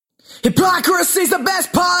Hypocrisy's the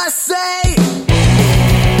best policy.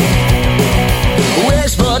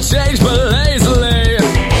 Wish for change but lazily.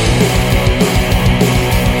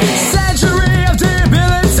 Century of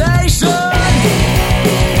debilitation.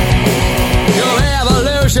 Your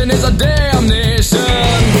evolution is a damnation.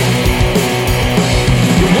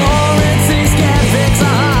 Warranties can't fix a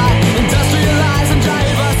heart. Industrialize and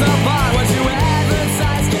drive us apart. What you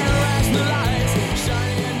advertise can't rationalize.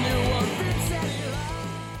 Shining a new one fits any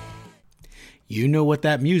line. You know what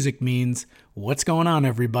that music means. What's going on,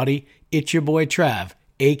 everybody? It's your boy Trav,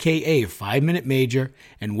 aka 5 Minute Major,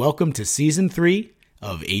 and welcome to Season 3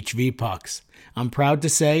 of HV Pucks. I'm proud to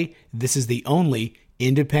say this is the only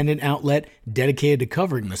independent outlet dedicated to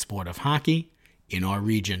covering the sport of hockey in our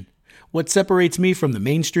region. What separates me from the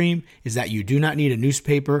mainstream is that you do not need a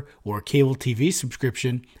newspaper or a cable TV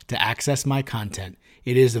subscription to access my content.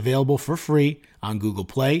 It is available for free on Google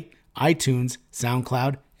Play, iTunes,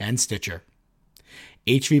 SoundCloud, and Stitcher.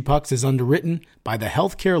 HV Pucks is underwritten by the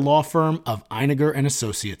healthcare law firm of Einiger and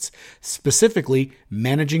Associates, specifically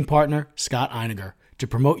managing partner Scott Einiger, to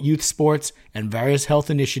promote youth sports and various health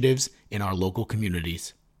initiatives in our local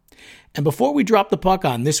communities. And before we drop the puck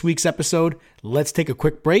on this week's episode, let's take a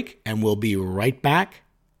quick break and we'll be right back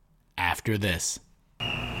after this.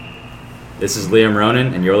 This is Liam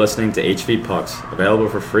Ronan and you're listening to HV Pucks, available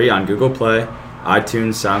for free on Google Play,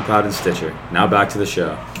 iTunes, SoundCloud, and Stitcher. Now back to the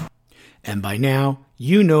show. And by now,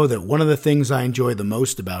 you know that one of the things I enjoy the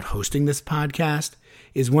most about hosting this podcast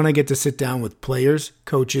is when I get to sit down with players,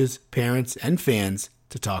 coaches, parents, and fans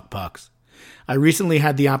to talk pucks. I recently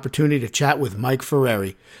had the opportunity to chat with Mike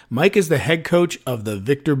Ferreri. Mike is the head coach of the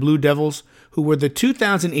Victor Blue Devils, who were the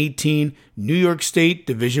 2018 New York State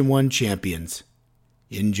Division I champions.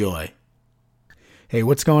 Enjoy. Hey,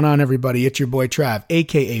 what's going on, everybody? It's your boy Trav,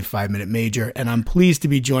 aka 5 Minute Major, and I'm pleased to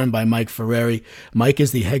be joined by Mike Ferreri. Mike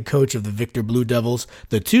is the head coach of the Victor Blue Devils,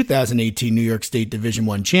 the 2018 New York State Division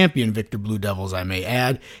I champion Victor Blue Devils, I may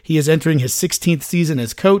add. He is entering his 16th season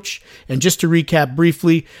as coach, and just to recap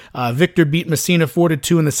briefly, Victor beat Messina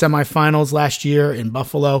 4-2 in the semifinals last year in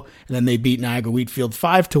Buffalo, and then they beat Niagara Wheatfield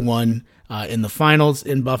 5-1 in the finals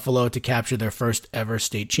in Buffalo to capture their first ever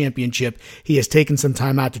state championship. He has taken some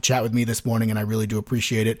time out to chat with me this morning, and I really do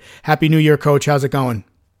appreciate it. Happy New Year, Coach. How's it going?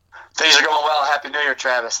 Things are going well. Happy New Year,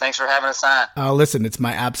 Travis. Thanks for having us on. Listen, it's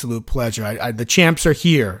my absolute pleasure. The champs are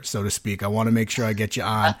here, so to speak. I want to make sure I get you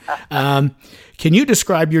on. Can you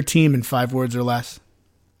describe your team in 5 words or less?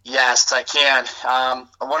 Yes, I can.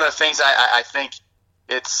 One of the things I think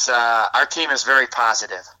it's our team is very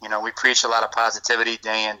positive. You know, we preach a lot of positivity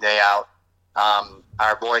day in, day out.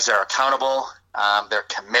 Our boys are accountable. They're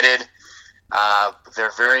committed.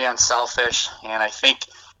 They're very unselfish. And I think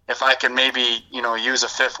if I can maybe, use a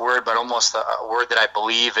 5th word, but almost a word that I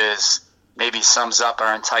believe is maybe sums up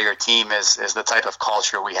our entire team is the type of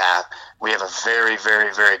culture we have. We have a very,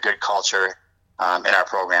 very, very good culture in our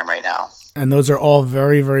program right now. And those are all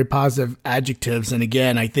very, very positive adjectives. And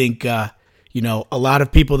again, I think, a lot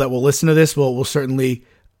of people that will listen to this will certainly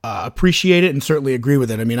appreciate it and certainly agree with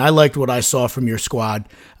it. I mean, I liked what I saw from your squad,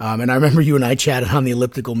 and I remember you and I chatted on the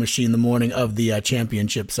elliptical machine the morning of the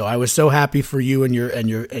championship. So I was so happy for you and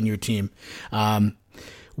your team.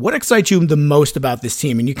 What excites you the most about this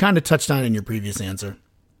team? And you kind of touched on it in your previous answer.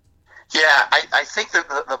 Yeah, I think that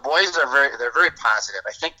the boys they're very positive.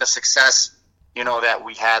 I think the success that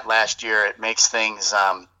we had last year, it makes things.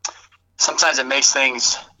 Sometimes it makes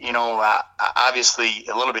things, obviously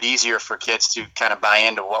a little bit easier for kids to kind of buy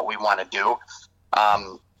into what we want to do.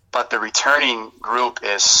 But the returning group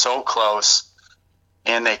is so close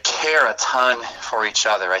and they care a ton for each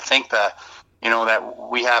other. I think that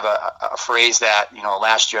we have a phrase that,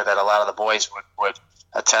 last year that a lot of the boys would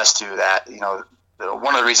attest to, that,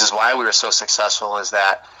 one of the reasons why we were so successful is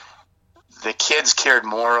that the kids cared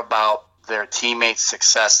more about their teammates'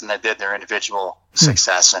 success than they did their individual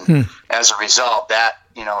success. And as a result, that,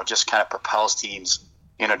 just kind of propels teams,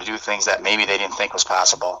 to do things that maybe they didn't think was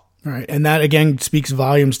possible. All right. And that, again, speaks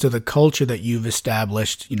volumes to the culture that you've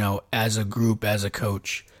established, as a group, as a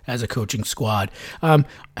coach, as a coaching squad.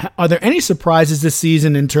 Are there any surprises this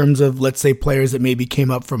season in terms of, let's say, players that maybe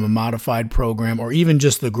came up from a modified program, or even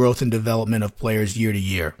just the growth and development of players year to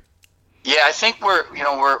year? Yeah, I think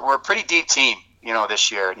we're a pretty deep team,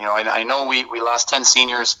 this year. I know we lost 10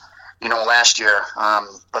 seniors, last year,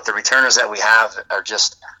 but the returners that we have are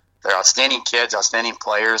they're outstanding kids, outstanding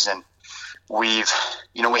players, and we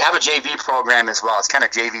have a JV program as well. It's kind of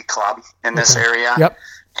JV club in this area. Yep.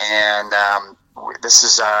 And we've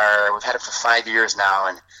had it for 5 years now,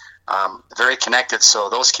 and very connected. So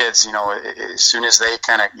those kids, as soon as they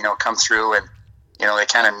kind of, come through and, they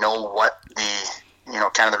kind of know what the,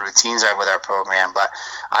 kind of the routines are with our program. But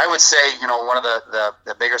I would say, one of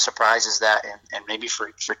the bigger surprises that, and maybe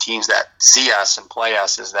for teams that see us and play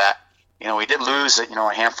us, is that, we did lose,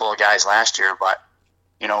 a handful of guys last year, but,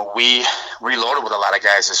 we reloaded with a lot of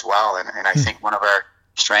guys as well. And I think one of our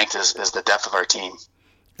strengths is the depth of our team.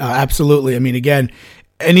 Absolutely. I mean, again,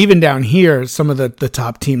 and even down here, some of the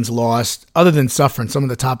top teams lost, other than Suffern, some of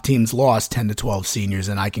the top teams lost 10 to 12 seniors,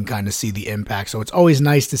 and I can kind of see the impact. So it's always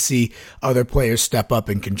nice to see other players step up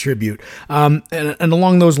and contribute. And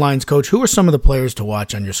along those lines, Coach, who are some of the players to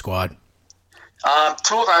watch on your squad?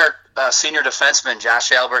 Two of our senior defensemen,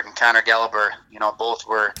 Josh Albert and Connor Gelliber, both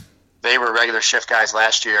were regular shift guys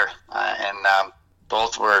last year, and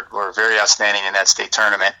both were very outstanding in that state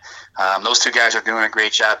tournament. Those two guys are doing a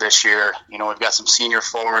great job this year. We've got some senior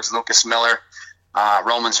forwards, Lucas Miller,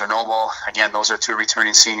 Roman Zernoble. Again, those are two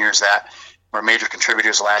returning seniors that were major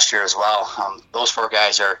contributors last year as well. Those four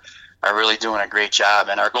guys are really doing a great job.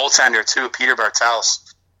 And our goaltender, too, Peter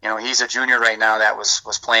Bartels, he's a junior right now that was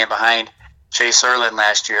playing behind Chase Erlin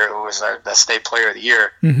last year, who was the state player of the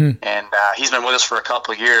year. Mm-hmm. And he's been with us for a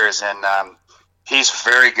couple of years, and he's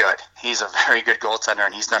very good. He's a very good goaltender,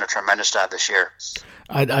 and he's done a tremendous job this year.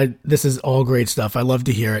 This is all great stuff. I love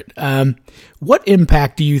to hear it. What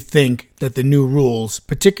impact do you think that the new rules,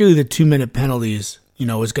 particularly the 2-minute penalties,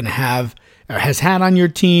 is going to have, or has had on your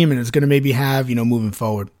team, and is going to maybe have, moving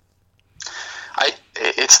forward?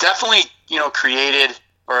 It's definitely, created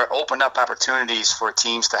or opened up opportunities for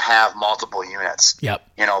teams to have multiple units. Yep.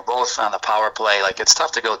 Both on the power play. Like, it's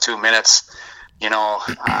tough to go 2 minutes,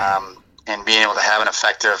 and being able to have an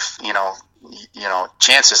effective,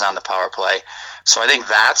 chances on the power play. So I think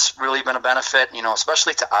that's really been a benefit,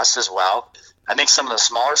 especially to us as well. I think some of the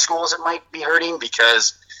smaller schools, it might be hurting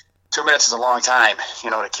because 2 minutes is a long time,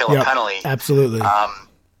 to kill a penalty. Absolutely.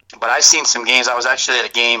 But I've seen some games. I was actually at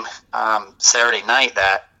a game Saturday night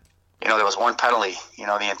that, there was one penalty,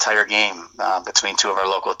 the entire game between two of our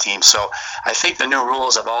local teams. So I think the new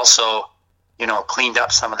rules have also, cleaned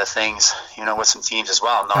up some of the things, with some teams as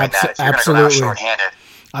well, knowing that if you're going to go out shorthanded.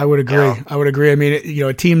 I would agree. I mean,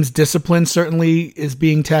 a team's discipline certainly is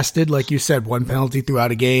being tested. Like you said, one penalty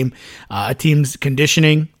throughout a game. A team's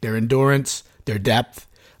conditioning, their endurance, their depth.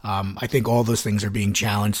 I think all those things are being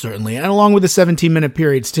challenged, certainly. And along with the 17-minute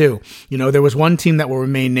periods, too. There was one team that will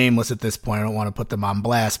remain nameless at this point. I don't want to put them on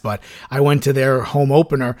blast, but I went to their home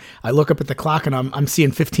opener. I look up at the clock, and I'm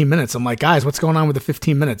seeing 15 minutes. I'm like, guys, what's going on with the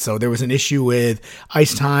 15 minutes? So there was an issue with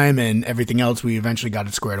ice time and everything else. We eventually got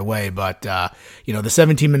it squared away. But, the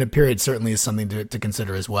 17-minute period certainly is something to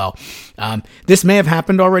consider as well. This may have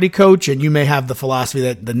happened already, Coach, and you may have the philosophy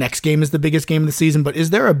that the next game is the biggest game of the season. But is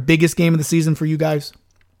there a biggest game of the season for you guys?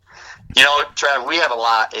 Trav, we have a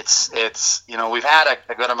lot. It's we've had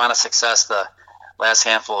a good amount of success the last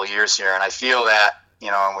handful of years here, and I feel that,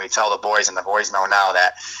 and we tell the boys, and the boys know now,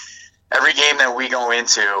 that every game that we go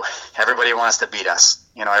into, everybody wants to beat us.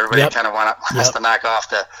 Everybody kind of wants us to knock off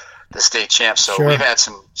the state champs. So we've had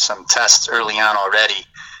some tests early on already.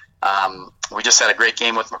 We just had a great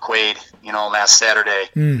game with McQuaid, last Saturday.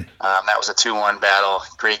 That was a 2-1 battle.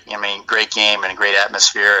 Great game and a great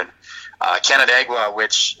atmosphere. And Canandaigua,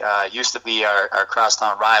 which used to be our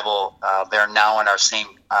crosstown rival, they're now in our same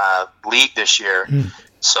league this year.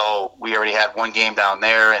 So we already had one game down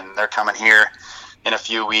there, and they're coming here in a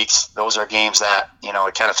few weeks. Those are games that,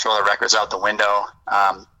 it kind of throw the records out the window.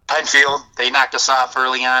 Penfield, they knocked us off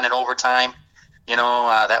early on in overtime.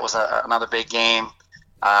 That was another big game.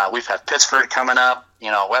 We've had Pittsford coming up,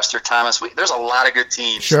 Webster Thomas. There's a lot of good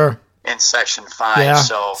teams. Sure. In Section 5. Yeah,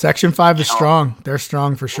 so Section 5 is strong. They're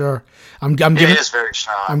strong for sure. It is very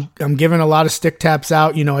strong. I'm giving a lot of stick taps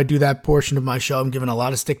out. I do that portion of my show. I'm giving a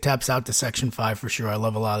lot of stick taps out to Section 5 for sure. I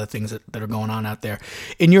love a lot of the things that are going on out there.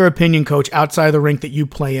 In your opinion, Coach, outside of the rink that you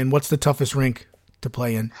play in, what's the toughest rink to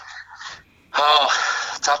play in? Oh,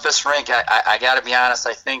 toughest rink. I got to be honest.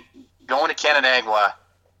 I think going to Canandaigua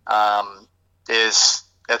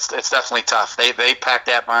it's definitely tough. They pack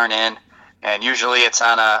that barn in. And usually it's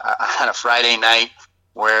on a Friday night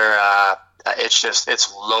where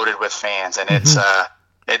it's loaded with fans, and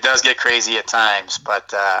it does get crazy at times.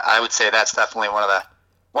 But I would say that's definitely one of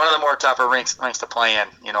the more tougher rinks to play in,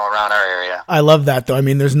 around our area. I love that, though. I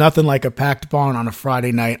mean, there's nothing like a packed barn on a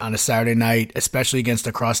Friday night, on a Saturday night, especially against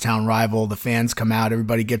a crosstown rival. The fans come out,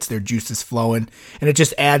 everybody gets their juices flowing, and it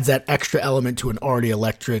just adds that extra element to an already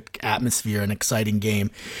electric atmosphere, an exciting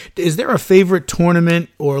game. Is there a favorite tournament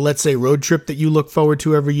or, let's say, road trip that you look forward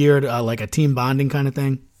to every year, like a team bonding kind of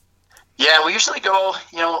thing? Yeah, we usually go,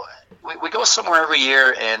 we go somewhere every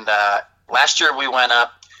year, and last year we went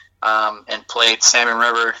up and played Salmon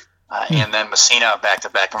River and then Messina back to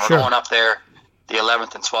back. And we're going up there the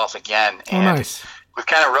 11th and 12th again. Oh, And nice. we've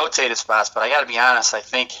kind of rotated spots, but I got to be honest. I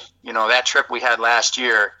think, that trip we had last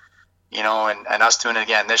year, and us doing it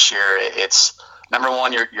again this year, it's number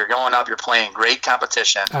one, you're going up, you're playing great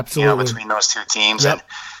competition, Absolutely. between those two teams. Yep.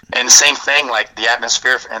 And same thing, like the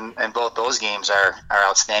atmosphere and both those games are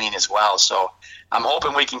outstanding as well. So I'm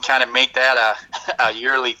hoping we can kind of make that a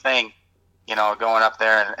yearly thing, going up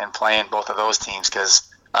there and playing both of those teams, because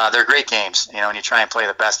they're great games, and you try and play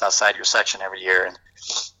the best outside your section every year.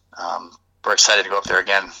 And we're excited to go up there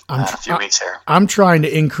again in a few weeks here. I'm trying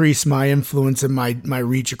to increase my influence and my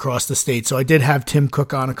reach across the state. So I did have Tim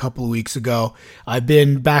Cook on a couple of weeks ago. I've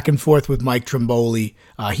been back and forth with Mike Trimboli.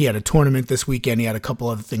 He had a tournament this weekend. He had a couple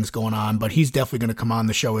other things going on, but he's definitely going to come on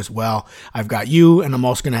the show as well. I've got you, and I'm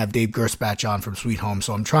also going to have Dave Gersbach on from Sweet Home.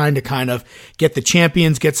 So I'm trying to kind of get the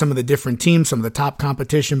champions, get some of the different teams, some of the top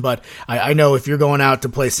competition. But I know if you're going out to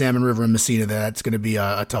play Salmon River and Messina, that's going to be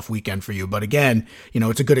a tough weekend for you. But again,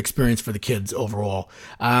 it's a good experience for the kids overall.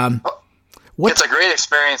 It's a great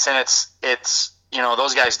experience, and it's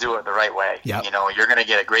those guys do it the right way. Yep. You're going to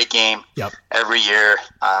get a great game Yep. every year.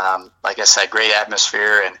 Like I said, great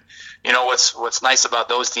atmosphere. And, what's nice about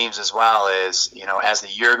those teams as well is, as the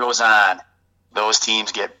year goes on, those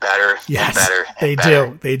teams get better Yes, and better. And they better.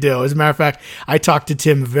 do. They do. As a matter of fact, I talked to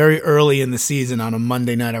Tim very early in the season on a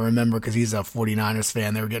Monday night. I remember because he's a 49ers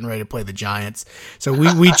fan. They were getting ready to play the Giants. So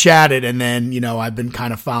we chatted, and then, I've been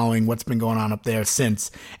kind of following what's been going on up there since.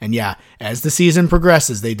 And yeah, as the season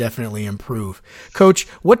progresses, they definitely improve. Coach,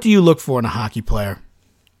 what do you look for in a hockey player?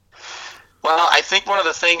 Well, I think one of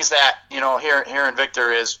the things that, here in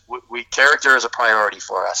Victor is we character is a priority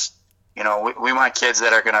for us. We want kids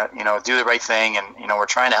that are going to, do the right thing. And, we're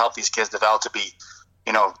trying to help these kids develop to be,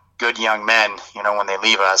 good young men, when they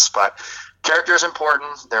leave us. But character is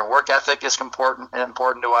important. Their work ethic is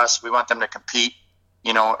important to us. We want them to compete,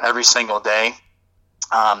 every single day.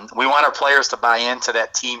 We want our players to buy into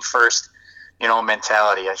that team first,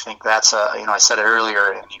 mentality. I think that's, I said it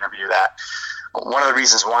earlier in the interview that one of the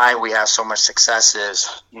reasons why we have so much success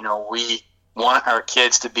is, we want our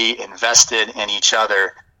kids to be invested in each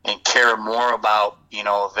other and care more about,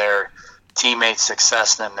 their teammates'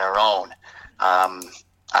 success than their own.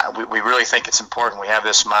 We really think it's important. We have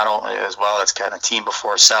this model as well. It's kind of team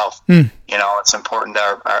before self. It's important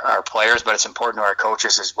to our players, but it's important to our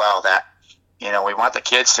coaches as well that, we want the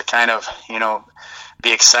kids to kind of,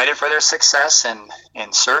 be excited for their success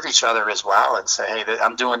and serve each other as well and say, hey,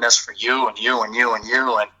 I'm doing this for you and you and you and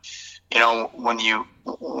you.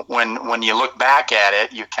 And, when you look back at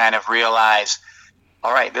it, you kind of realize,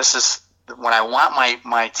 all right, this is when I want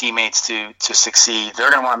my teammates to succeed. They're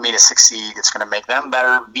going to want me to succeed. It's going to make them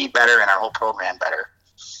better, be better, and our whole program better.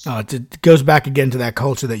 It goes back again to that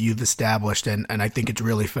culture that you've established, and I think it's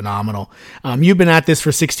really phenomenal. You've been at this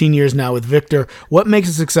for 16 years now with Victor. What makes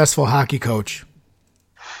a successful hockey coach?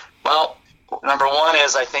 Well, number one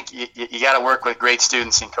is I think you got to work with great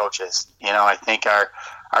students and coaches. I think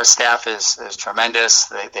our staff is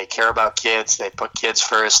tremendous. They care about kids. They put kids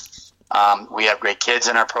first. We have great kids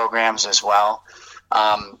in our programs as well.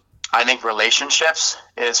 I think relationships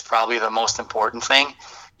is probably the most important thing.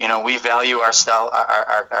 We value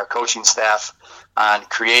our coaching staff on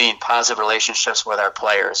creating positive relationships with our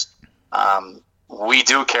players. We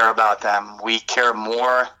do care about them. We care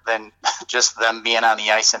more than just them being on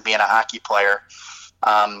the ice and being a hockey player.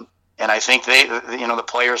 And I think the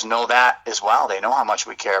players know that as well. They know how much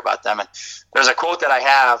we care about them. And there's a quote that I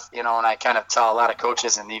have, and I kind of tell a lot of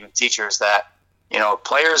coaches and even teachers that,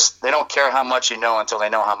 players, they don't care how much you know until they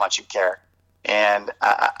know how much you care. And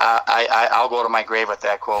I'll go to my grave with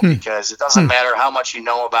that quote because it doesn't matter how much you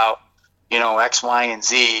know about, X, Y, and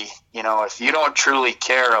Z. If you don't truly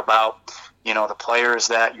care about, the players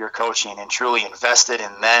that you're coaching and truly invested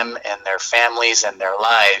in them and their families and their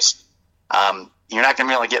lives, you're not going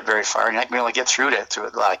to be able to get very far. You're not going to be able to get through to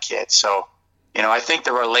a lot of kids. So, I think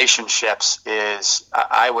the relationships is,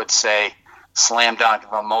 I would say, slam dunk,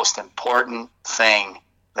 the most important thing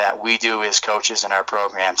that we do as coaches in our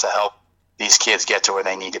program to help these kids get to where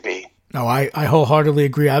they need to be. No, I wholeheartedly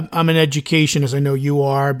agree. I'm in education, as I know you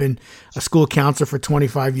are. I've been a school counselor for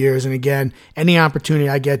 25 years. And again, any opportunity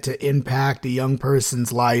I get to impact a young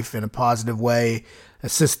person's life in a positive way,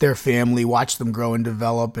 assist their family, watch them grow and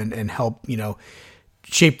develop and help,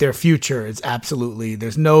 shape their future, it's absolutely,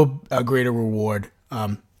 there's no greater reward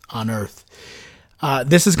on earth.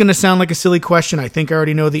 This is going to sound like a silly question. I think I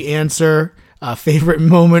already know the answer. Favorite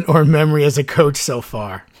moment or memory as a coach so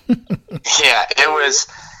far? Yeah, it was...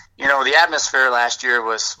 the atmosphere last year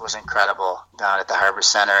was incredible down at the Harbor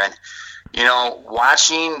Center. And,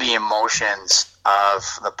 watching the emotions of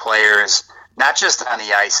the players, not just on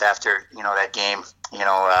the ice after, that game,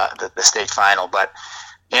 the state final, but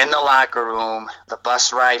in the locker room, the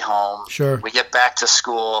bus ride home, Sure. we get back to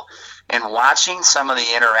school, and watching some of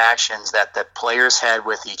the interactions that the players had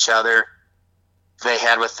with each other, they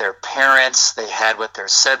had with their parents, they had with their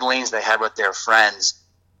siblings, they had with their friends.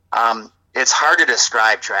 It's hard to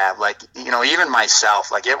describe, Trav. Like, even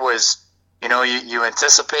myself, like it was, you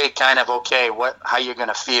anticipate kind of, okay, how you're going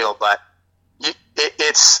to feel, but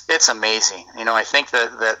it's amazing. I think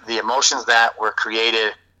that the emotions that were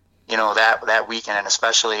created, that weekend, and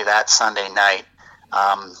especially that Sunday night,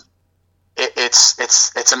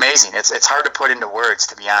 it's amazing. It's hard to put into words,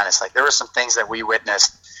 to be honest. Like, there were some things that we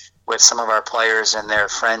witnessed with some of our players and their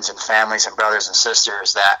friends and families and brothers and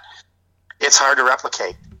sisters that it's hard to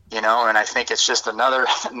replicate, and I think it's just another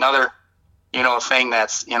thing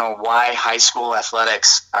that's, why high school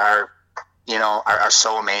athletics are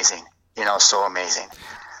so amazing, so amazing.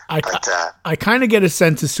 I kind of get a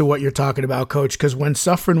sense as to what you're talking about, Coach, because when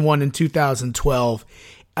Suffern won in 2012,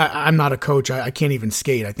 I'm not a coach. I can't even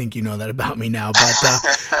skate. I think you know that about me now.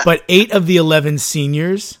 But 8 of the 11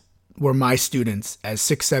 seniors were my students as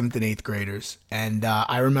 6th, 7th, and 8th graders. And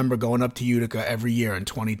I remember going up to Utica every year. In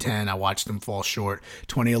 2010, I watched them fall short.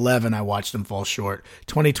 2011, I watched them fall short.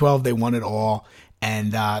 2012, they won it all.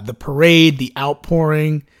 And the parade, the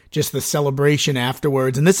outpouring, just the celebration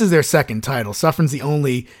afterwards. And this is their second title. Suffern's the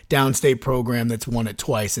only downstate program that's won it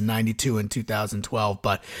twice, in 92 and 2012.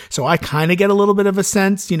 But so I kind of get a little bit of a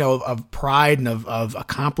sense, of pride and of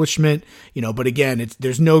accomplishment, but again,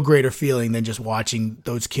 there's no greater feeling than just watching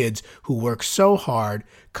those kids who work so hard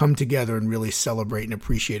come together and really celebrate and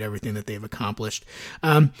appreciate everything that they've accomplished.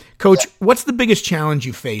 Coach, what's the biggest challenge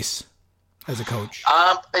you face as a coach?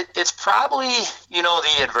 It's probably,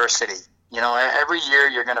 the adversity. Every year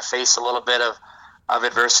you're going to face a little bit of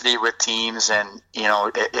adversity with teams, and,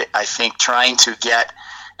 I think trying to get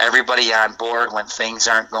everybody on board when things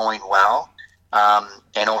aren't going well,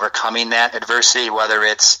 and overcoming that adversity, whether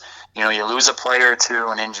it's, you lose a player to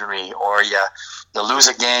an injury, or you lose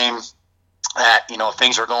a game that,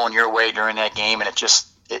 things were going your way during that game, and it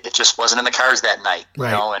just wasn't in the cards that night,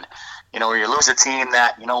 right. And, or you lose a team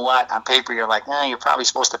that, on paper you're like, you're probably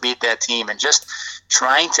supposed to beat that team, and just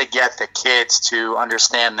trying to get the kids to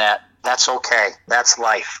understand that that's okay, that's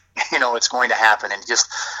life, it's going to happen, and just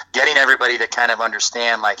getting everybody to kind of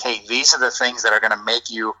understand, like, hey, these are the things that are going to make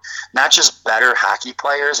you not just better hockey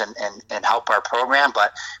players and help our program,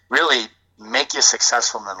 but really make you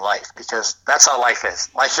successful in life, because that's how life is.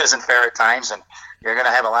 Life isn't fair at times, and you're going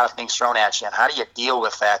to have a lot of things thrown at you, and how do you deal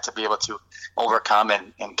with that to be able to overcome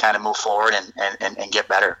and kind of move forward and get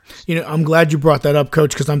better? I'm glad you brought that up,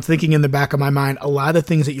 Coach, because I'm thinking in the back of my mind, a lot of the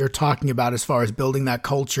things that you're talking about as far as building that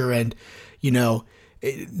culture and,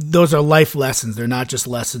 those are life lessons. They're not just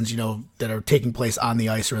lessons, that are taking place on the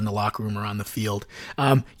ice or in the locker room or on the field.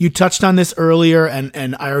 You touched on this earlier,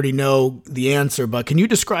 and I already know the answer, but can you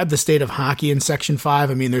describe the state of hockey in Section 5?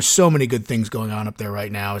 I mean, there's so many good things going on up there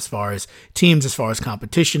right now, as far as teams, as far as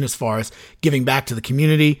competition, as far as giving back to the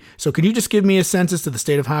community. So can you just give me a sense as to the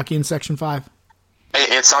state of hockey in Section 5?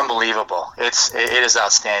 It's unbelievable. It is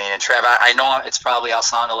outstanding. And Trev, I know I'll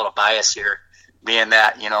sound a little biased here, being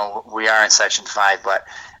that, we are in Section 5, but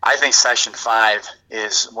I think Section 5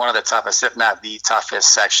 is one of the toughest, if not the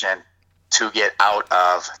toughest section to get out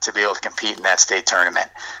of, to be able to compete in that state tournament.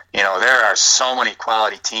 There are so many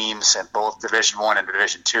quality teams in both Division 1 and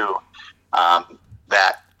Division 2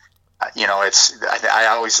 that, I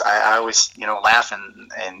always laugh,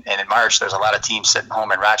 and in March there's a lot of teams sitting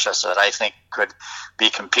home in Rochester that I think could be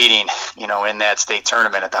competing, in that state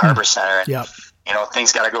tournament at the Harbor Center. Yep.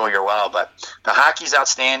 Things got to go your well, but the hockey's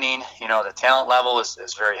outstanding. The talent level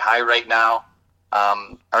is very high right now.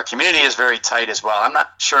 Our community is very tight as well. I'm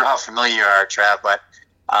not sure how familiar you are, Trav, but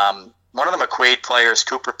one of the McQuaid players,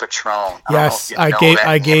 Cooper Patron. Yes,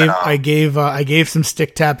 I gave some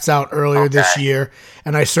stick taps out earlier this year,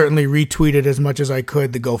 and I certainly retweeted as much as I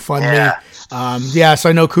could the GoFundMe. Yeah. So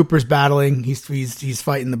I know Cooper's battling. He's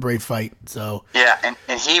fighting the brave fight. So yeah,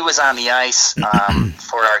 and he was on the ice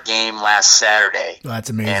for our game last Saturday. Oh, that's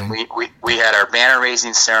amazing. And we had our banner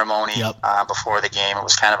raising ceremony before the game. It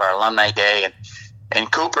was kind of our alumni day,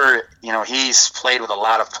 and Cooper, he's played with a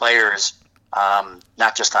lot of players.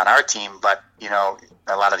 Not just on our team, but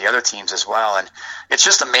a lot of the other teams as well. And it's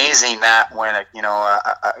just amazing that when a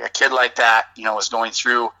kid like that is going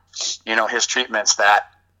through his treatments, that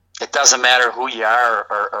it doesn't matter who you are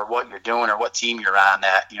or what you're doing or what team you're on,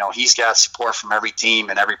 that he's got support from every team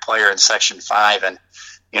and every player in Section 5. And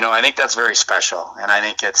I think that's very special. And I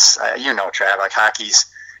think it's Trav, like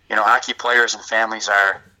hockey players and families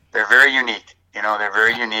they're very unique. You know, they're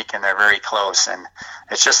very unique and they're very close, and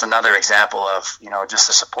it's just another example of, you know, just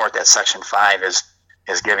the support that Section 5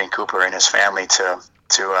 is giving Cooper and his family to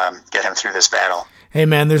get him through this battle. Hey,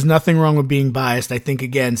 man, there's nothing wrong with being biased. I think,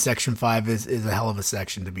 again, Section 5 is a hell of a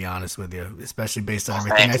section, to be honest with you, especially based on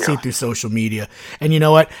everything I see through social media. And you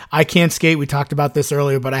know what? I can't skate. We talked about this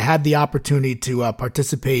earlier, but I had the opportunity to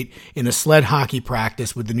participate in a sled hockey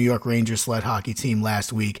practice with the New York Rangers sled hockey team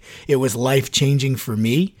last week. It was life-changing for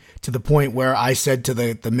me, to the point where I said to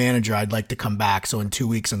the manager, I'd like to come back. So in 2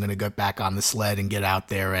 weeks, I'm going to get back on the sled and get out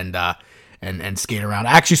there and skate around.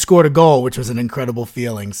 I actually scored a goal, which was an incredible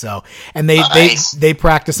feeling. So, and they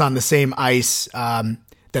practice on the same ice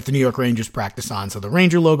that the New York Rangers practice on. So the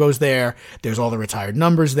Ranger logo's there. There's all the retired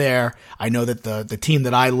numbers there. I know that the team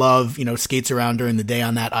that I love, you know, skates around during the day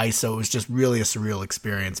on that ice. So it was just really a surreal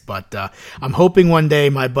experience. But I'm hoping one day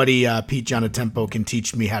my buddy Pete Giannatempo can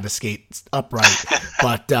teach me how to skate upright.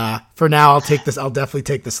 But for now, I'll definitely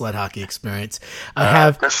take the sled hockey experience. I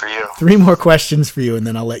have good for you. 3 more questions for you, and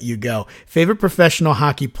then I'll let you go. Favorite professional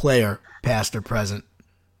hockey player, past or present?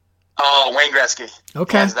 Oh, Wayne Gretzky.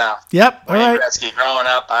 Okay. Hands down. Yep. All Wayne right. Gretzky. Growing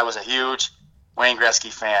up, I was a huge Wayne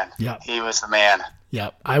Gretzky fan. Yep. He was the man.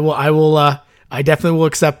 Yep. I definitely will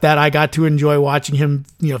accept that. I got to enjoy watching him,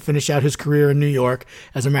 you know, finish out his career in New York.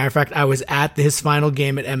 As a matter of fact, I was at his final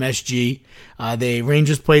game at MSG. The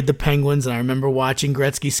Rangers played the Penguins, and I remember watching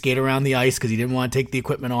Gretzky skate around the ice because he didn't want to take the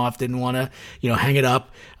equipment off, didn't want to, you know, hang it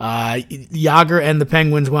up. Jágr and the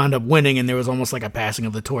Penguins wound up winning, and there was almost like a passing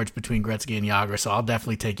of the torch between Gretzky and Jágr, so I'll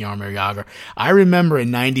definitely take Jaromir Jágr. I remember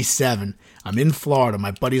in '97, I'm in Florida.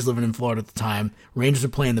 My buddy's living in Florida at the time. Rangers are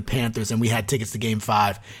playing the Panthers, and we had tickets to Game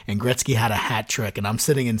 5, and Gretzky had a hat trick, and I'm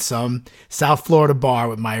sitting in some South Florida bar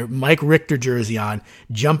with my Mike Richter jersey on,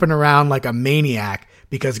 jumping around like a maniac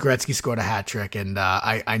because Gretzky scored a hat trick, and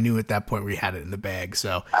I knew at that point we had it in the bag.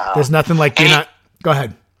 So there's nothing like being on. Go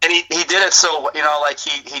ahead. And he did it so, you know, like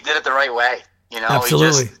he did it the right way. You know,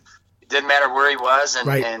 Absolutely. It didn't matter where he was, and,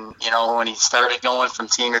 Right. and you know, when he started going from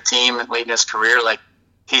team to team late in his career, like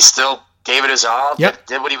he still gave it his all. Yep.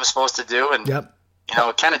 Did what he was supposed to do, and Yep. you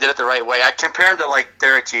know, kind of did it the right way. I compare him to like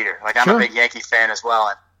Derek Jeter. Like I'm Sure. a big Yankee fan as well,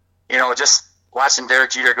 and you know, just watching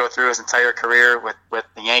Derek Jeter go through his entire career with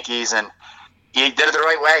the Yankees, and he did it the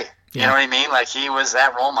right way. Yeah. You know what I mean? Like he was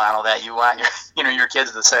that role model that you want your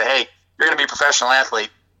kids to say, hey, you're going to be a professional athlete.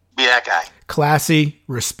 Be that guy. Classy,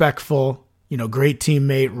 respectful, you know, great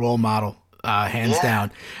teammate, role model, hands Yeah.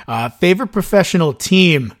 down. Favorite professional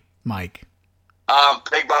team, Mike?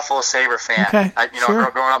 Big Buffalo Sabre fan. Okay, sure.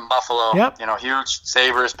 Growing up in Buffalo, Yep. you know, huge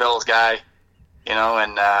Sabres, Bills guy, you know,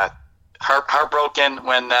 and heartbroken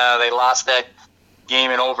when they lost that game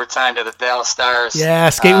in overtime to the Dallas Stars. Yeah,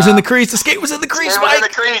 skate was in the crease. The skate was in the crease, Skate was Mike. in the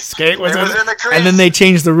crease. Skate was, It was in the crease. And then they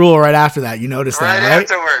changed the rule right after that. You noticed right that, right?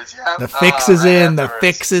 afterwards. Yeah. The fix is right in. The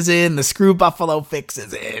afterwards. fix is in. The screw Buffalo fix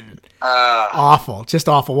is in. Awful. Just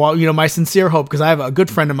awful. Well, you know, my sincere hope, because I have a good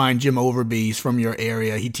friend of mine, Jim Overby. He's from your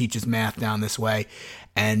area. He teaches math down this way.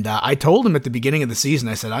 And I told him at the beginning of the season,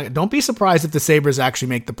 I said, don't be surprised if the Sabres actually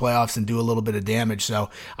make the playoffs and do a little bit of damage. So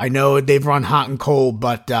I know they've run hot and cold,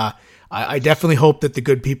 but I definitely hope that the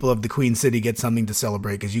good people of the Queen City get something to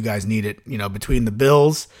celebrate, because you guys need it. You know, between the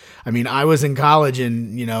Bills. I mean, I was in college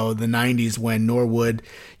in, you know, the 90s when Norwood,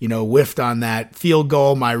 you know, whiffed on that field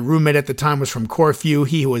goal. My roommate at the time was from Corfu.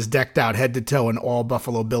 He was decked out head to toe in all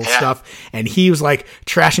Buffalo Bills stuff. And he was like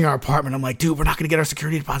trashing our apartment. I'm like, dude, we're not going to get our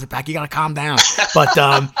security deposit back. You got to calm down. But,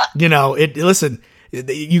 you know, listen,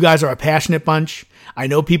 you guys are a passionate bunch. I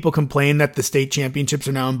know people complain that the state championships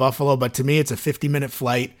are now in Buffalo, but to me, it's a 50-minute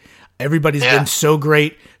flight. Everybody's been so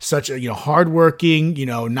great, such a, you know, hardworking, you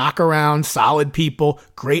know, knock around, solid people,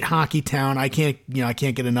 great hockey town. I can't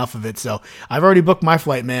get enough of it. So I've already booked my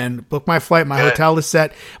flight, man. Booked my flight. My hotel is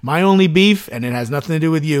set. My only beef, and it has nothing to do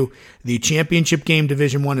with you, the championship game,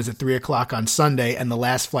 Division I, is at 3:00 on Sunday, and the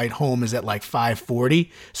last flight home is at like 5:40.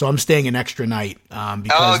 So I'm staying an extra night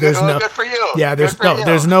because there's good for you. Yeah,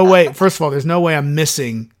 there's no way. First of all, there's no way I'm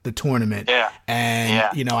missing the tournament. Yeah.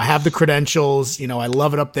 And you know, I have the credentials. You know, I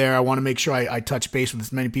love it up there. I want to make sure I touch base with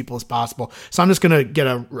as many people as possible. So I'm just gonna get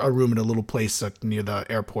a room at a little place near the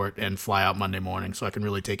airport and fly out Monday morning, so I can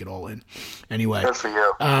really take it all in. Anyway, good for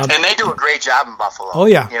you. And they do a great job in Buffalo. Oh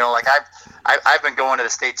yeah. You know, like I've been going to the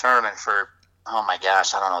state tournament for, oh my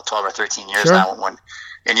gosh, I don't know, 12 or 13 years Sure. now.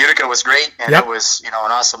 And Utica was great, and Yep. it was, you know,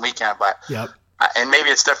 an awesome weekend. But and maybe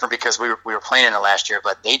it's different because we were playing in it last year.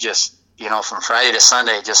 But they just, you know, from Friday to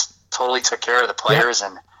Sunday, just totally took care of the players.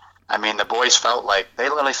 And I mean, the boys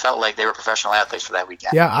literally felt like they were professional athletes for that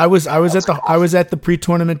weekend. Yeah, I was at the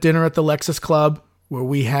pre-tournament dinner at the Lexus Club where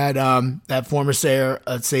we had that former Sabre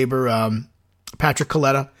Patrick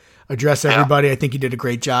Coletta address everybody. I think you did a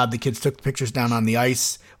great job. The kids took pictures down on the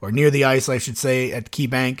ice, or near the ice, I should say, at Key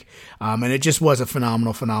Bank. And it just was a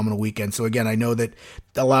phenomenal weekend. So again, I know that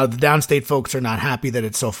a lot of the downstate folks are not happy that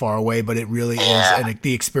it's so far away, but it really is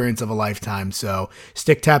the experience of a lifetime. So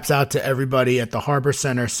stick taps out to everybody at the Harbor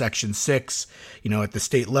Center, Section 6, at the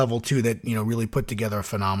state level too, that, really put together a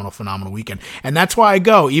phenomenal weekend. And that's why I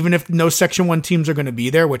go, even if no Section 1 teams are going to be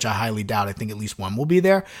there, which I highly doubt. I think at least one will be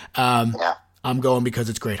there. I'm going because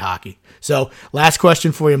it's great hockey. So last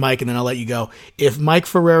question for you, Mike, and then I'll let you go. If Mike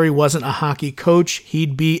Ferreri wasn't a hockey coach,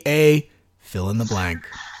 he'd be a fill in the blank.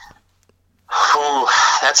 Ooh,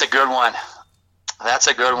 that's a good one.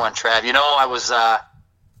 Trav. I was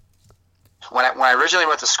when I originally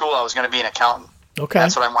went to school, I was going to be an accountant. Okay.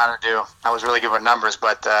 That's what I wanted to do. I was really good with numbers,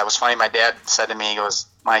 but it was funny. My dad said to me, he goes,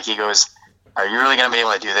 Mike, are you really going to be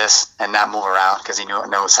able to do this and not move around? Because he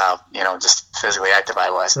knows how, just physically active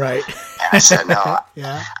I was. Right. And I said, no.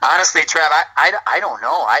 Yeah. Honestly, Trav, I don't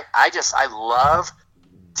know. I love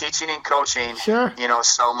teaching and coaching, Sure.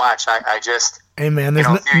 So much. I just, hey, man,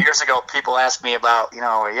 a few years ago, people asked me about,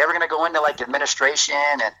 are you ever going to go into like administration?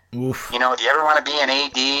 And, Oof. do you ever want to be an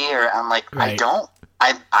AD? Or I'm like, Right. I don't.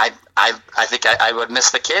 I think I would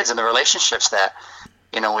miss the kids and the relationships that,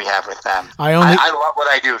 we have with them. I love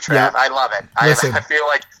what I do, Trav. Yeah. I love it. Listen. I feel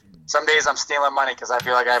like some days I'm stealing money because I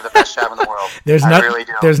feel like I have the best job in the world. I really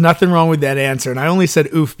do. There's nothing wrong with that answer. And I only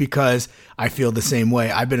said oof because I feel the same way.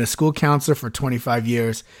 I've been a school counselor for 25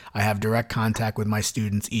 years. I have direct contact with my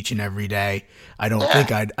students each and every day. I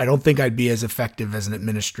don't think I'd be as effective as an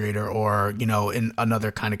administrator or, in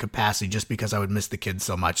another kind of capacity just because I would miss the kids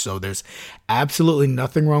so much. So there's absolutely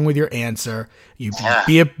nothing wrong with your answer. You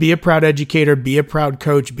be a proud educator, be a proud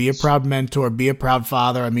coach, be a proud mentor, be a proud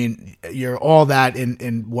father. I mean, you're all that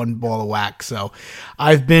in one ball of wax. So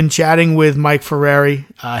I've been chatting with Mike Ferreri,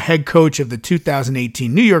 head coach of the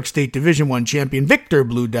 2018 New York State Division I champion Victor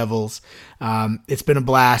Blue Devils. It's been a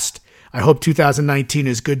blast. I hope 2019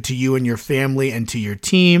 is good to you and your family and to your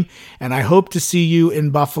team. And I hope to see you in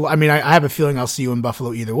Buffalo. I mean, I have a feeling I'll see you in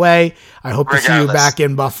Buffalo either way. I hope to see you back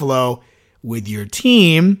in Buffalo with your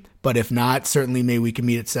team. But if not, certainly maybe we can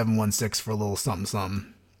meet at 716 for a little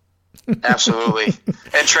something. Absolutely.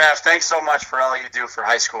 And Trav, thanks so much for all you do for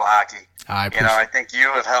high school hockey. I think you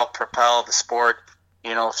have helped propel the sport,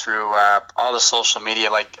 through all the social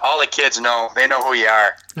media. Like, all the kids they know who you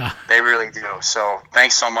are. They really do. So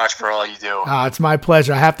thanks so much for all you do. It's my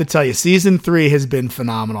pleasure. I have to tell you, season 3 has been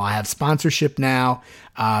phenomenal. I have sponsorship now.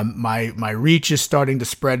 My reach is starting to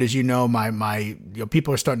spread, as you know. My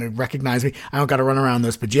people are starting to recognize me. I don't got to run around in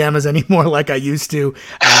those pajamas anymore like I used to.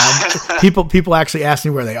 People actually ask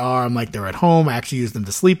me where they are. I'm like, they're at home. I actually use them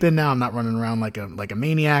to sleep in now. I'm not running around like a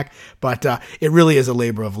maniac. But it really is a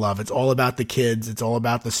labor of love. It's all about the kids. It's all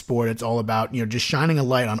about the sport. It's all about just shining a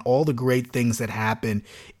light on all the great things that happen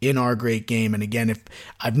in our great game. And again, if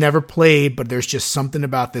I've never played, but there's just something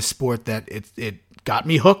about this sport that it got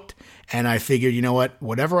me hooked. And I figured,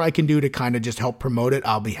 whatever I can do to kind of just help promote it,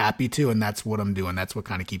 I'll be happy to. And that's what I'm doing. That's what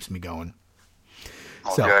kind of keeps me going.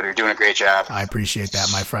 Good. You're doing a great job. I appreciate that,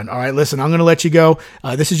 my friend. All right, listen, I'm going to let you go.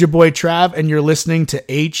 This is your boy Trav, and you're listening to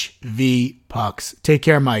HV Pucks. Take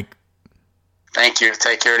care, Mike. Thank you.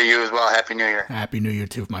 Take care to you as well. Happy New Year. Happy New Year,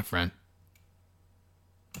 too, my friend.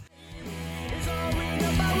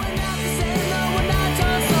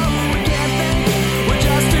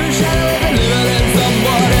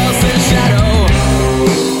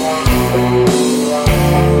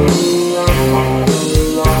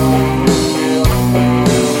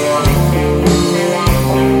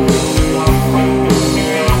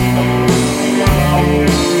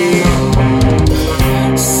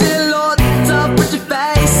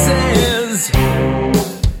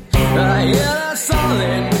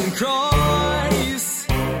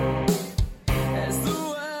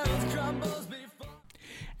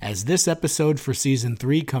 As this episode for Season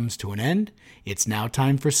 3 comes to an end, it's now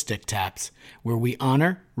time for Stick Taps, where we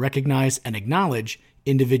honor, recognize, and acknowledge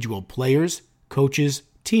individual players, coaches,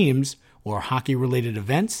 teams, or hockey-related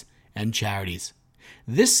events and charities.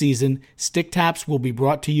 This season, Stick Taps will be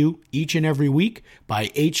brought to you each and every week by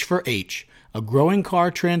H4H, a growing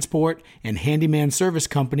car transport and handyman service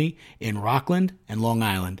company in Rockland and Long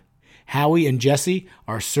Island. Howie and Jesse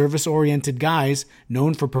are service-oriented guys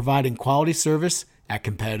known for providing quality service at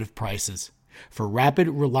competitive prices. For rapid,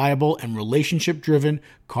 reliable, and relationship-driven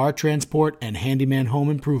car transport and handyman home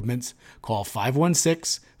improvements, call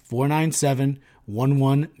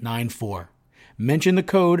 516-497-1194. Mention the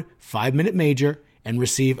code 5MinuteMajor and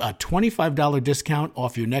receive a $25 discount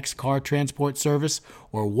off your next car transport service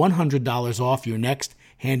or $100 off your next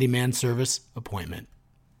handyman service appointment.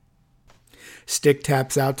 Stick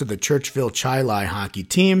taps out to the Churchville Chi-Lai hockey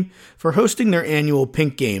team for hosting their annual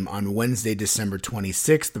Pink Game on Wednesday, December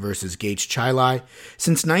 26th versus Gates Chi-Lai.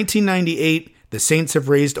 Since 1998, the Saints have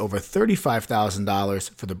raised over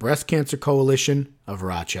 $35,000 for the Breast Cancer Coalition of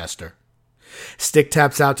Rochester. Stick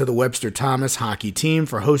taps out to the Webster Thomas hockey team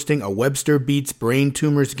for hosting a Webster Beats Brain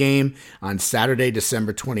Tumors game on Saturday,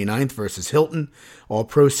 December 29th versus Hilton. All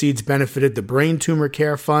proceeds benefited the Brain Tumor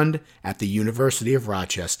Care Fund at the University of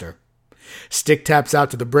Rochester. Stick taps out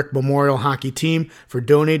to the Brick Memorial hockey team for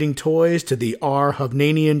donating toys to the R.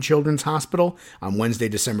 Hovnanian Children's Hospital on Wednesday,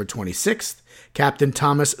 December 26th. Captain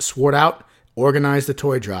Thomas Swartout organized the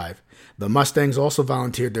toy drive. The Mustangs also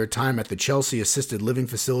volunteered their time at the Chelsea Assisted Living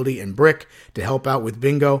Facility in Brick to help out with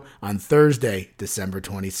bingo on Thursday, December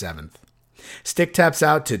 27th. Stick taps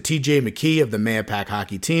out to TJ McKee of the Mayapack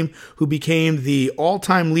hockey team, who became the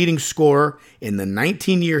all-time leading scorer in the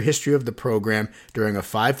 19-year history of the program during a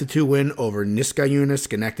 5-2 win over Niskayuna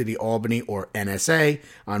Schenectady Albany, or NSA,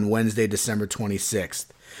 on Wednesday, December 26th.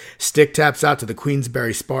 Stick taps out to the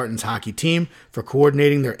Queensbury Spartans hockey team for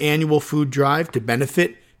coordinating their annual food drive to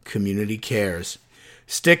benefit Community Cares.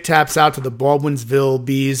 Stick taps out to the Baldwinsville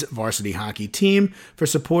Bees varsity hockey team for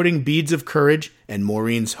supporting Beads of Courage and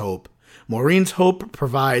Maureen's Hope. Maureen's Hope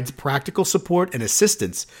provides practical support and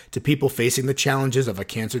assistance to people facing the challenges of a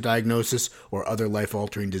cancer diagnosis or other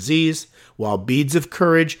life-altering disease, while Beads of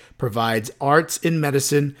Courage provides arts in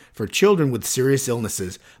medicine for children with serious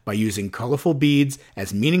illnesses by using colorful beads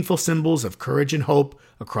as meaningful symbols of courage and hope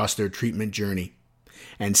across their treatment journey.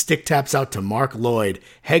 And stick taps out to Mark Lloyd,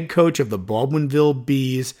 head coach of the Baldwinville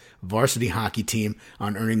Bees varsity hockey team,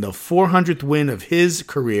 on earning the 400th win of his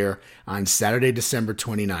career on Saturday, December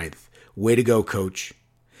 29th. Way to go, coach.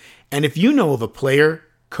 And if you know of a player,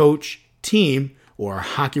 coach, team, or a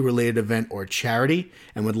hockey-related event or charity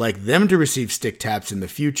and would like them to receive stick taps in the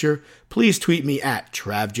future, please tweet me at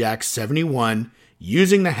TravJack71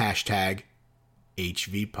 using the hashtag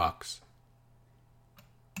HVPucks.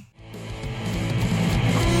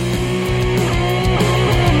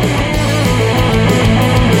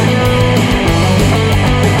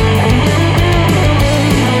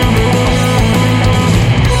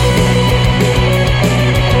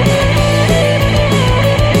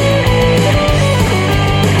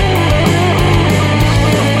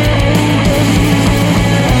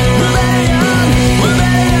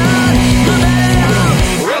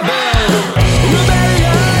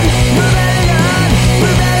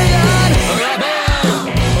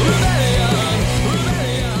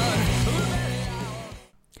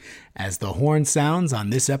 As the horn sounds on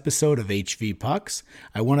this episode of HV Pucks,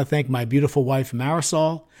 I want to thank my beautiful wife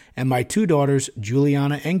Marisol and my two daughters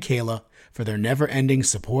Juliana and Kayla for their never-ending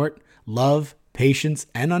support, love, patience,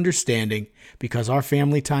 and understanding, because our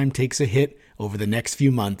family time takes a hit over the next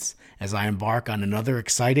few months as I embark on another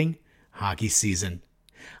exciting hockey season.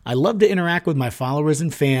 I love to interact with my followers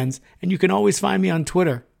and fans, and you can always find me on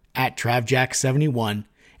Twitter at TravJack71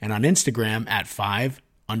 and on Instagram at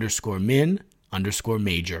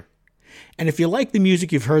 5_min_major. And if you like the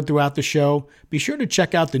music you've heard throughout the show, be sure to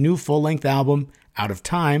check out the new full-length album, Out of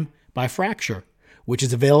Time, by Fracture, which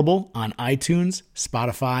is available on iTunes,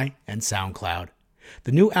 Spotify, and SoundCloud.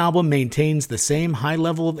 The new album maintains the same high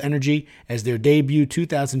level of energy as their debut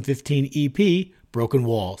 2015 EP, Broken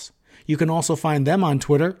Walls. You can also find them on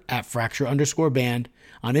Twitter at Fracture_band,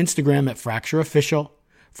 on Instagram at FractureOfficial,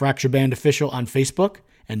 Fracture Band Official on Facebook,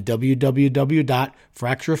 and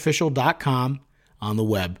www.fractureofficial.com on the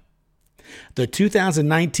web. The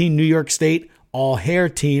 2019 New York State All-Hair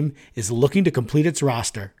team is looking to complete its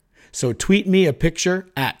roster, so tweet me a picture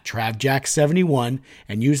at TravJack71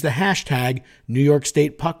 and use the hashtag New York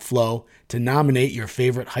State Puck Flow to nominate your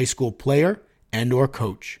favorite high school player and or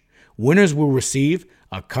coach. Winners will receive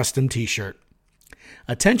a custom t-shirt.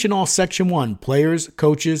 Attention all Section 1 players,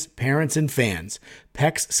 coaches, parents, and fans.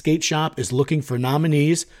 Peck's Skate Shop is looking for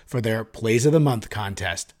nominees for their Plays of the Month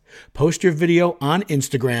contest. Post your video on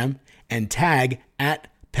Instagram and tag at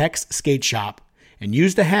Peck's Skate Shop and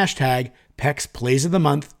use the hashtag Peck's Plays of the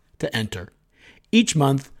Month to enter. Each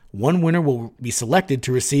month, one winner will be selected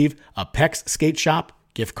to receive a Peck's Skate Shop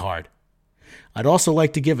gift card. I'd also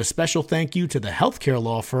like to give a special thank you to the healthcare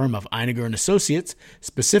law firm of Einiger & Associates,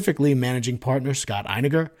 specifically managing partner Scott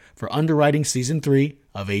Einiger, for underwriting Season 3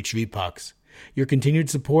 of HV Pucks. Your continued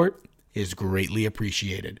support is greatly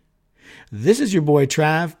appreciated. This is your boy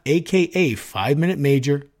Trav, a.k.a. 5 Minute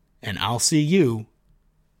Major, and I'll see you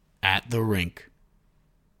at the rink.